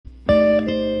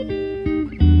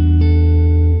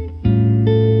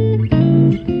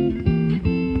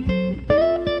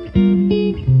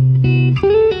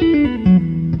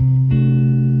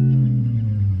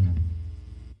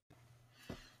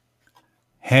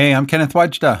Hey, I'm Kenneth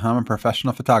Wajda. I'm a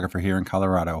professional photographer here in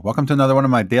Colorado. Welcome to another one of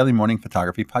my daily morning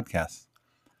photography podcasts.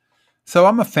 So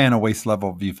I'm a fan of waist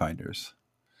level viewfinders.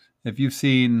 If you've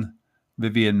seen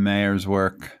Vivian Mayer's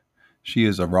work, she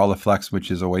uses a Rolleiflex, which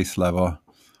is a waist level.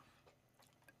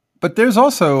 But there's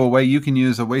also a way you can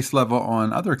use a waist level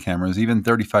on other cameras, even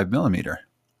 35 millimeter.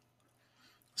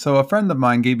 So a friend of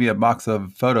mine gave me a box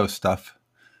of photo stuff.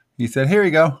 He said, here you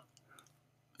go.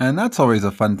 And that's always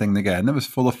a fun thing to get. And it was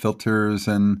full of filters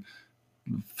and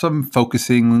some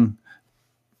focusing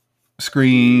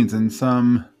screens and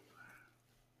some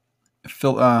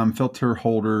filter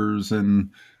holders and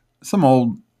some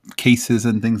old cases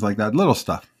and things like that, little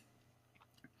stuff.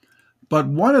 But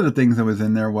one of the things that was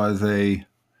in there was a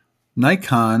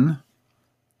Nikon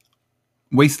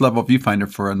waist level viewfinder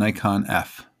for a Nikon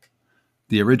F,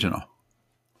 the original.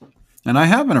 And I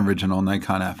have an original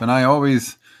Nikon F, and I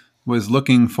always was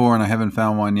looking for, and I haven't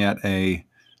found one yet, a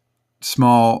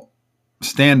small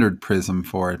standard prism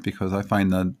for it, because I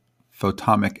find the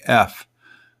Photomic F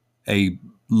a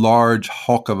large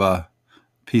hulk of a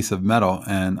piece of metal,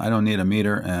 and I don't need a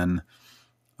meter, and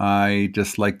I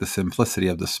just like the simplicity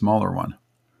of the smaller one.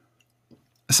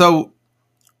 So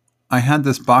I had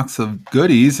this box of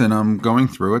goodies, and I'm going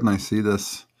through it, and I see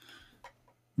this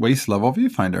waist level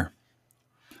viewfinder.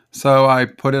 So I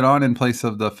put it on in place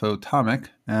of the Photomic,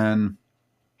 and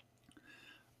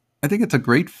I think it's a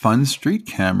great fun street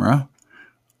camera.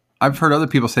 I've heard other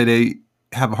people say they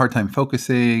have a hard time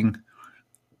focusing.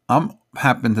 I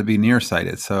happen to be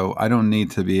nearsighted, so I don't need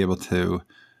to be able to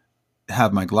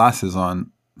have my glasses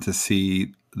on to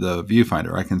see the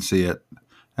viewfinder. I can see it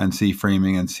and see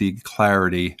framing and see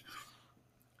clarity,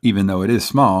 even though it is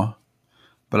small,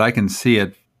 but I can see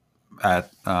it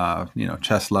at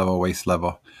chest level, waist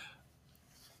level.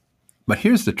 But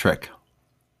here's the trick.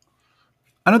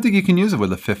 I don't think you can use it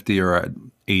with a 50 or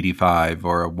an 85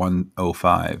 or a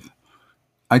 105.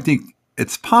 I think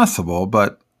it's possible,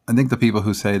 but I think the people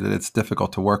who say that it's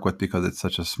difficult to work with because it's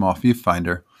such a small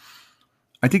viewfinder,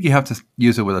 I think you have to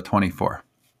use it with a 24.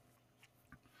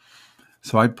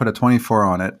 So I put a 24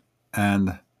 on it,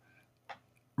 and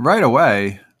right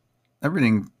away,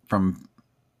 everything from,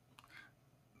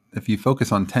 if you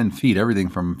focus on 10 feet, everything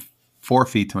from 4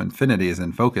 feet to infinity is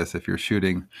in focus if you're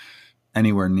shooting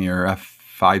anywhere near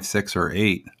f5, 6, or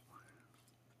 8.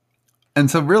 And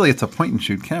so really it's a point and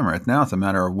shoot camera. Now it's a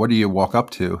matter of what do you walk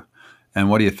up to and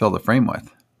what do you fill the frame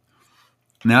with.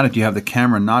 Now that you have the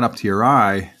camera not up to your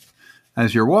eye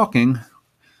as you're walking,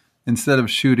 instead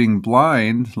of shooting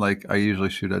blind like I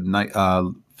usually shoot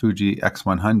a Fuji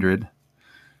X100,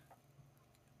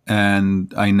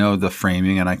 and I know the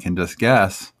framing and I can just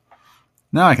guess,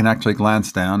 now I can actually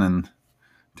glance down and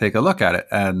take a look at it.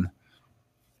 And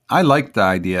I like the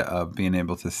idea of being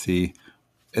able to see,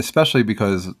 especially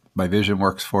because my vision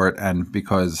works for it and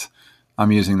because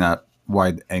I'm using that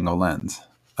wide angle lens.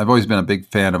 I've always been a big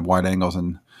fan of wide angles,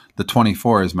 and the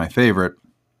 24 is my favorite,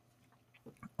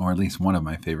 or at least one of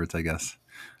my favorites, I guess.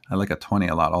 I like a 20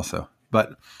 a lot also.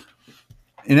 But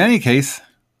in any case,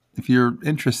 if you're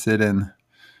interested in,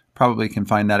 probably can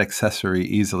find that accessory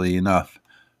easily enough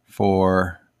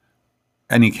for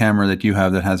any camera that you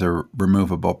have that has a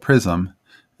removable prism,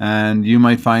 and you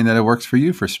might find that it works for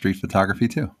you for street photography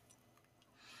too.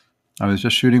 I was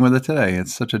just shooting with it today.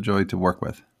 It's such a joy to work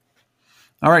with.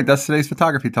 All right, that's today's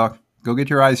photography talk. Go get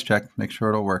your eyes checked, make sure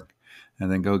it'll work, and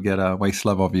then go get a waist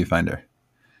level viewfinder.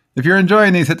 If you're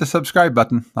enjoying these, hit the subscribe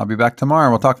button. I'll be back tomorrow.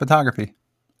 We'll talk photography.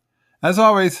 As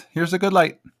always, here's a good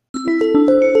light.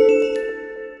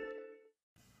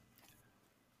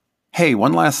 Hey,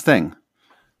 one last thing.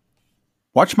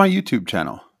 Watch my YouTube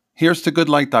channel. Here's to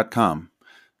goodlight.com.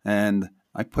 And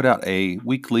I put out a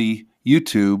weekly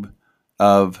YouTube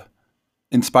of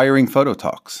inspiring photo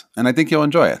talks, and I think you'll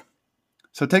enjoy it.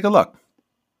 So take a look.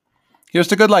 Here's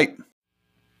to good light.